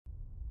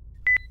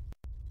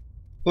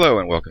Hello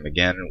and welcome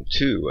again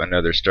to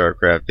another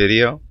StarCraft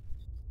video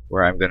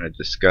where I'm going to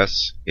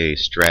discuss a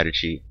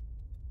strategy,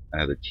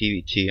 the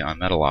TvT on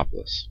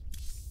Metalopolis.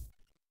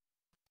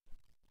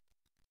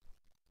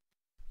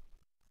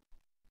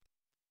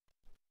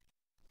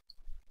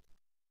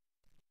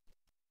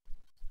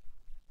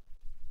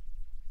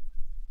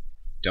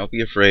 Don't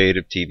be afraid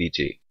of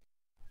TvT.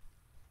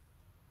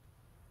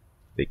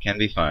 They can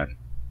be fun.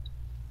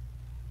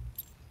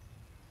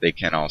 They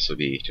can also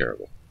be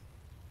terrible.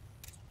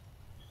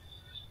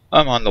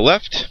 I'm on the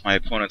left, my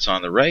opponent's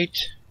on the right,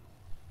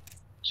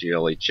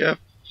 GLHF,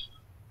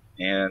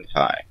 and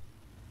hi,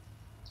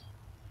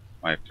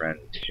 my friend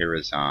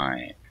Terran.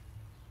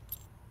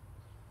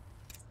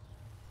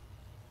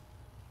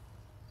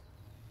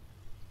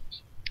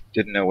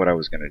 Didn't know what I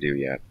was going to do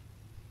yet.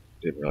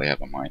 Didn't really have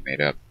my mind made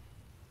up.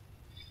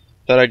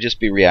 Thought I'd just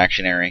be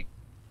reactionary.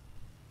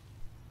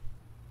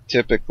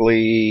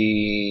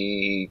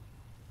 Typically,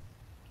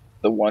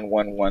 the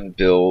 1-1-1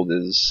 build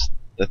is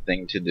the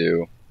thing to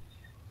do.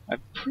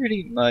 I've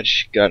pretty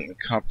much gotten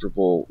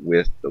comfortable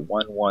with the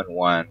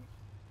 1-1-1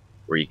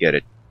 where you get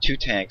a 2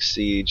 tanks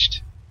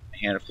sieged, a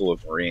handful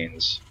of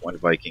marines, 1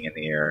 Viking in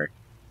the air.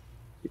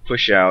 You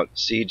push out,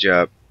 siege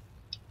up,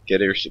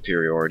 get air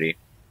superiority,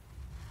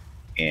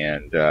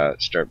 and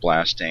start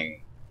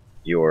blasting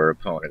your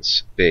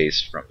opponent's base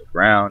from the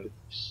ground.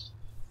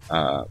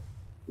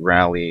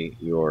 Rally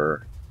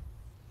your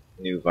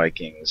new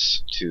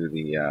Vikings to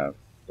the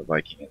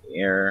Viking in the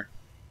air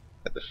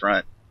at the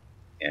front,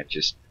 and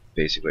just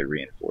basically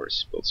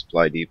reinforce. Build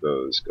supply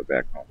depots, go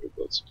back home to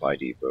build supply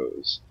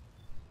depots,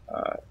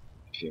 a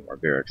few more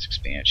barracks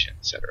expansion,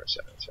 etc.,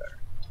 etc.,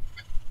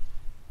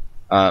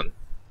 etc.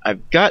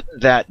 I've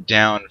gotten that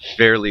down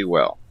fairly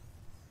well.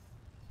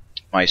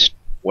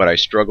 What I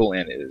struggle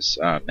in is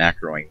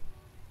macroing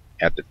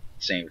at the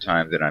same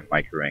time that I'm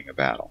microing a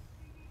battle.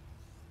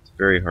 It's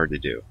very hard to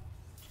do,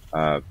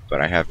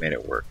 but I have made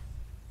it work.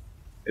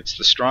 It's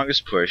the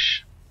strongest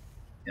push,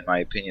 in my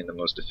opinion, the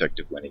most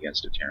effective win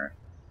against a Terran.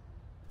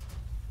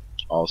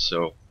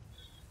 Also,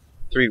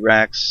 3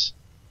 racks,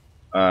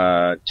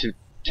 2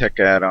 tech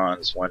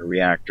add-ons, 1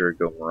 reactor,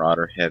 go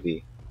Marauder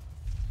heavy.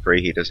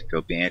 Pray he doesn't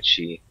go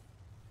Banshee.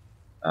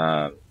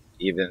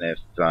 Even if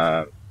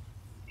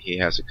he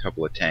has a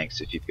couple of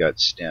tanks, if you've got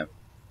stem,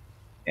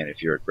 and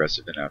if you're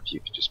aggressive enough, you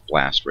can just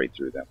blast right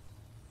through them.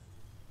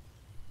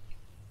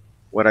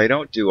 What I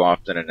don't do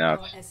often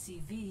enough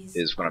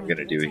is what I'm going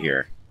to do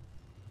here.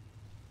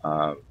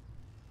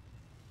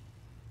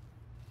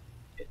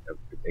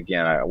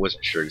 Again, I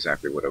wasn't sure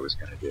exactly what I was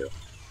going to do.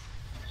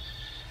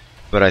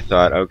 But I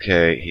thought,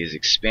 okay, he's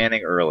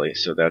expanding early,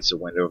 so that's a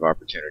window of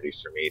opportunity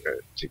for me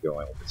to go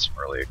in with some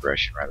early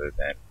aggression rather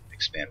than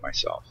expand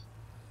myself.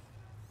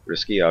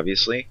 Risky,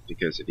 obviously,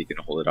 because if he can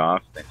hold it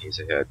off, then he's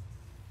ahead.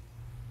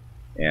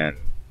 And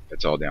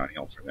it's all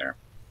downhill from there.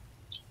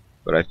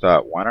 But I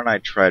thought, why don't I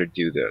try to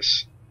do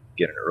this?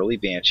 Get an early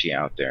Banshee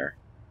out there,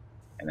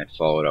 and then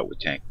follow it up with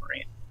Tank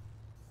Marine.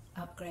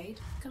 Upgrade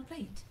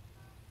complete.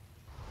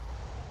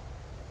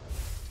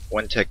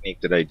 One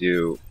technique that I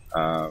do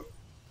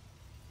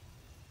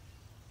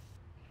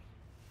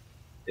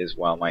is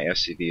while my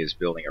SCV is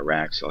building a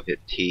rack, so I'll hit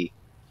T,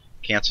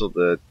 cancel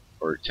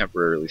or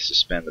temporarily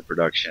suspend the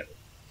production,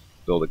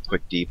 build a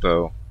quick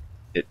depot,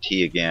 hit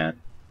T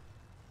again,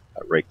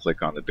 right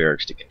click on the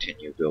barracks to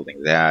continue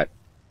building that,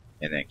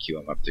 and then queue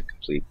him up to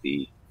complete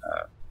the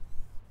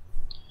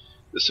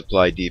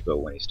supply depot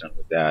when he's done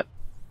with that.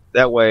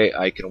 That way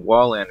I can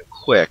wall in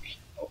quick,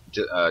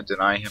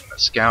 deny him a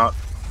scout,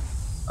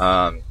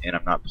 and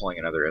I'm not pulling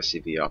another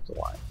SCV off the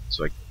line,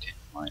 so I can continue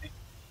mining.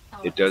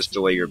 It does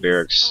delay your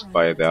barracks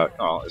by about,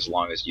 as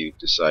long as you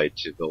decide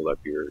to build up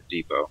your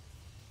depot,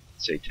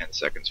 say 10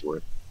 seconds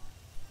worth.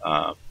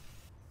 But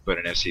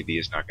an SCV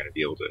is not going to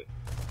be able to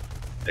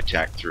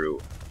attack through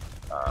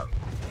a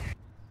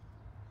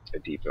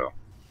depot.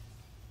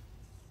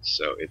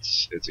 So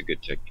it's a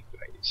good technique that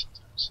I use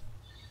sometimes.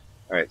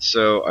 Alright,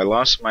 so I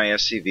lost my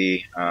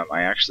SCV.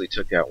 I actually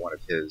took out one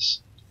of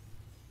his,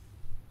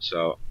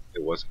 so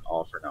it wasn't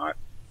all for naught.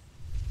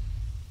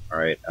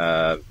 Alright,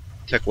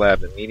 Tech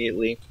Lab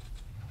immediately.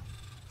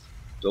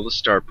 Build a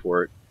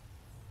starport.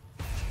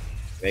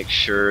 Make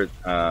sure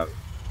that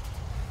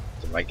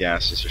my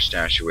gases are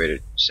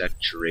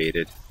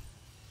saturated.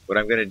 What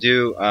I'm going to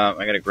do, I'm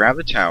going to grab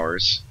the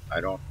towers.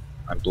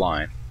 I'm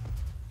blind,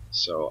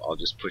 so I'll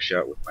just push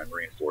out with my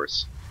Marine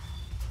Force.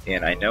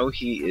 And I know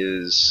he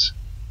is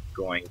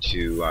going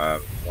to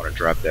want to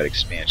drop that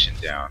expansion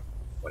down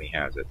when he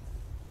has it.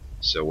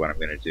 So what I'm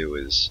going to do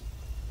is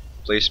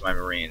place my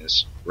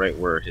Marines right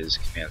where his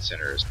command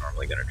center is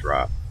normally going to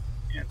drop,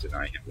 and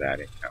deny him that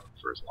income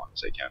for as long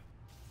as I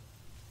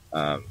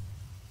can.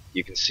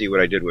 You can see what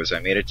I did was I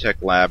made a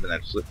tech lab and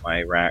then flipped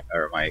my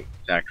my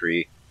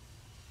factory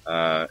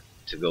to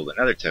build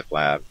another tech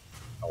lab,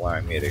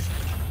 allowing me to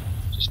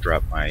just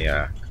drop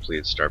my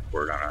completed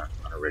starport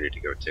on a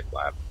ready-to-go tech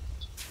lab.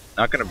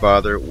 Not going to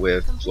bother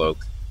with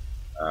cloak.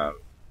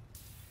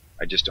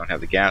 I just don't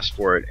have the gas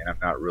for it, and I'm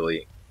not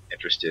really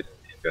interested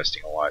in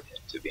investing a lot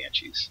into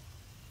Banshees.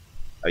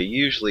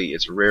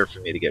 it's rare for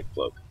me to get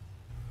cloak.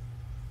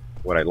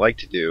 What I like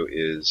to do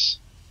is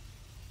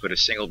put a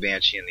single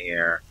Banshee in the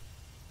air,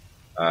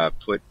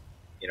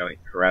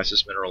 harass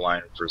this mineral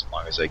line for as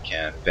long as I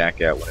can,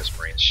 back out when his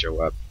Marines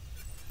show up,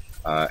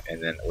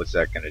 and then what's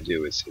that going to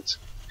do is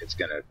it's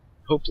going to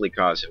hopefully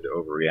cause him to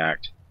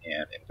overreact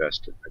and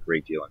invest a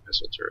great deal in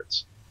missile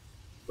turrets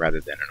rather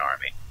than an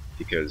army,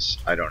 because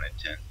I don't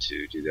intend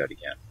to do that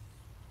again.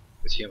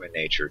 It's human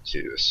nature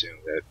to assume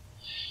that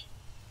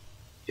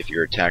if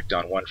you're attacked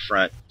on one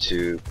front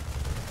to,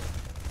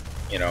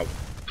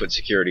 put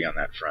security on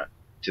that front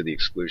to the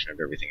exclusion of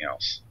everything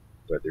else.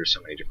 But there's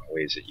so many different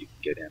ways that you can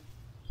get in.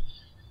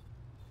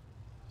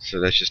 So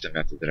that's just a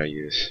method that I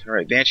use.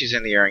 Alright, Banshee's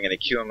in the air. I'm going to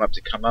queue him up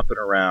to come up and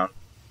around.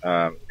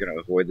 I'm going to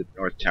avoid the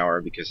north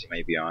tower because he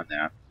may be on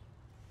that.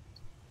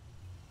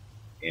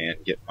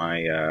 And get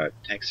my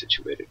tank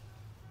situated.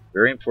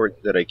 Very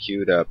important that I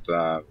queued up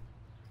a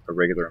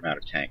regular amount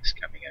of tanks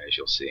coming in, as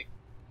you'll see.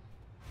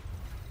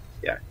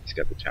 Yeah, he's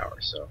got the tower,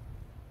 so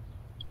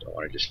don't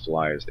want to just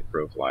fly as the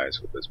crow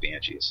flies with those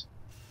Banshees.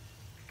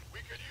 We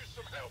could use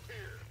some help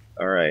here.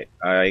 Alright,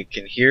 I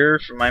can hear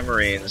from my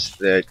Marines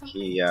that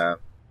he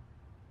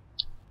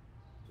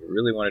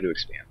really wanted to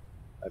expand.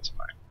 That's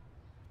fine.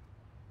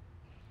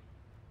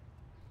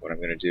 What I'm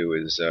going to do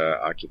is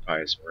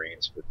occupy his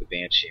Marines with the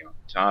Banshee on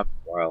the top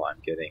while I'm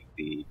getting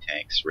the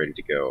tanks ready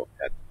to go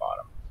at the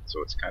bottom.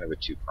 So it's kind of a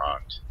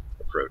two-pronged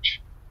approach.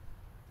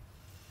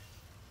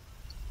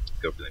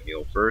 Go for the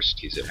mule first.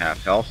 He's at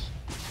half health.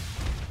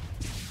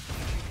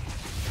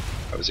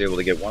 I was able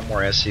to get one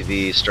more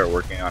SCV, start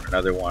working on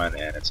another one,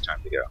 and it's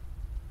time to go.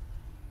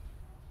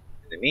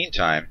 In the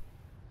meantime,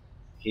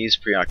 he's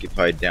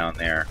preoccupied down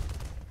there.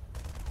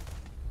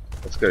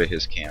 Let's go to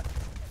his camp.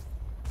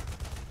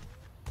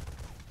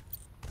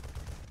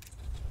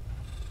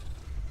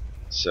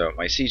 So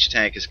my siege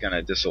tank is going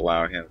to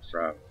disallow him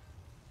from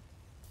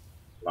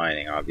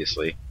mining,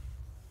 obviously.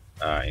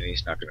 And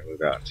he's not going to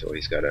move out until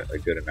he's got a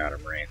good amount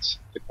of Marines.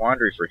 The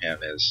quandary for him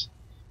is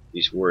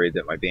he's worried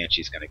that my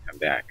Banshee's going to come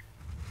back.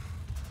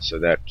 So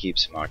that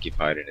keeps him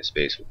occupied in his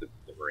base with the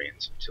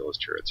Marines until his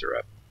turrets are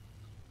up.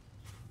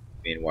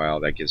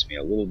 Meanwhile, that gives me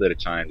a little bit of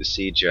time to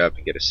siege up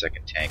and get a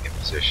second tank in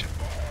position.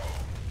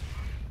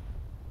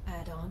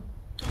 Add on.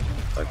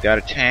 I've got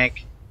a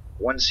tank,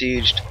 one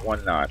sieged,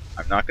 one not.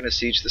 I'm not going to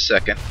siege the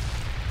second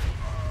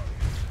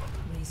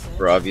Research.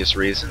 for obvious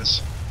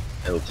reasons.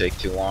 It'll take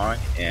too long,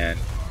 and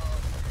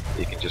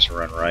he can just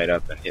run right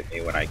up and hit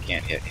me when I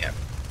can't hit him.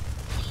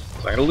 So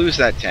I'm going to lose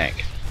that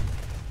tank.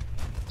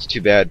 It's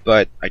too bad,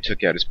 but I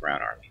took out his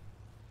ground army.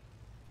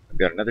 I've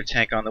got another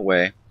tank on the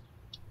way.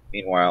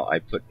 Meanwhile, I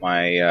put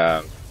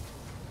my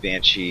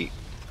Banshee,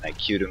 I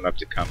queued him up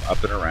to come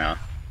up and around.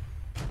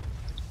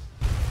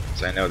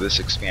 Because I know this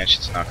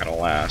expansion's not going to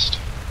last.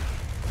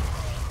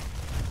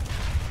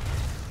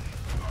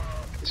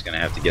 He's going to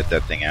have to get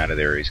that thing out of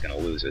there, or he's going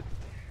to lose it.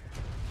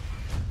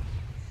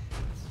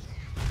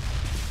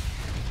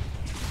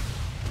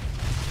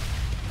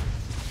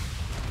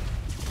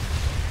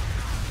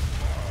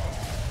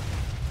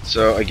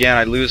 So again,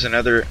 I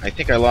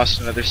think I lost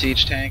another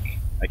siege tank.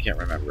 I can't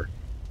remember.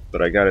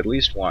 But I got at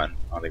least one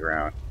on the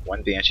ground.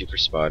 One Banshee for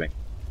spotting.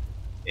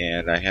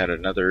 And I had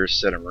another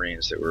set of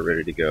Marines that were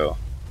ready to go.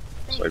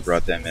 So I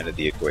brought them into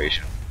the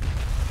equation.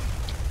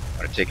 I'm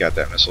going to take out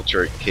that missile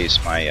turret in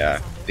case my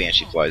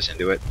Banshee flies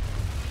into it.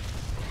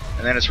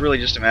 And then it's really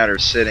just a matter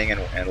of sitting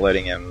and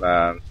letting him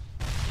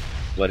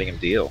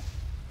deal.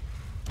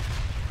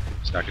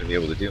 He's not going to be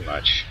able to do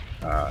much.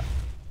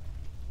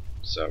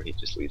 So he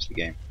just leaves the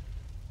game.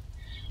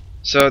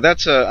 So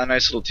that's a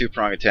nice little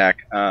two-prong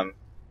attack.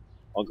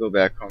 I'll go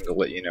back home to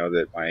let you know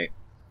that my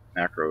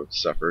macro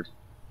suffered.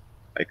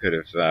 I could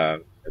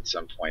have at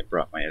some point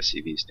brought my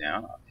SCVs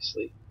down,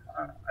 obviously.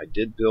 I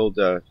did build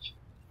a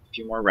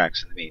few more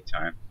racks in the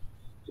meantime,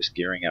 just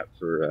gearing up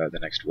for the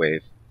next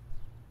wave.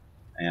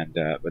 And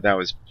but that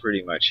was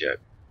pretty much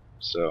it.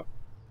 So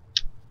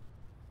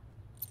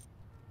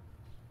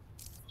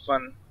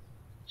fun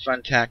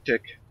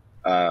tactic,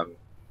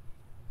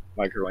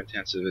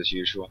 micro-intensive as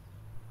usual.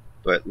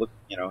 But look,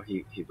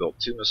 he built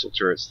 2 missile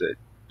turrets that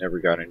never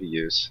got into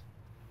use,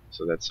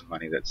 so that's some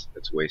money that's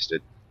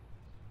wasted.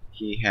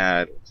 He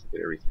had, let's look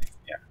at everything.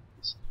 Yeah,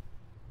 he's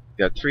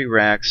got 3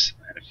 racks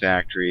and a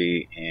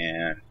factory,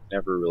 and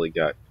never really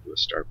got to a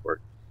starport.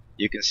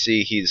 You can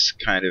see he's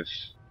kind of,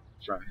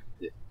 from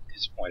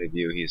his point of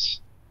view,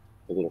 he's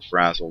a little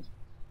frazzled.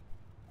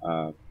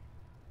 When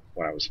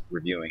I was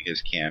reviewing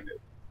his cam,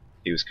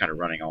 he was kind of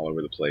running all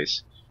over the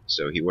place,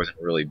 so he wasn't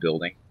really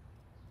building.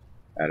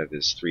 Out of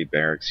his 3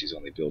 barracks, he's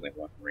only building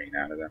 1 Marine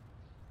out of them.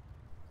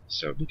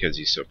 So, because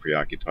he's so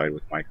preoccupied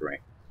with microing.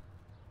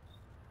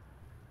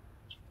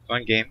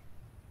 Fun game.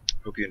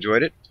 Hope you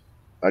enjoyed it.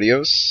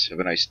 Adios. Have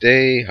a nice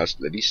day.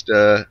 Hasta la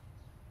vista.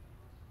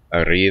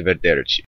 Arrivederci.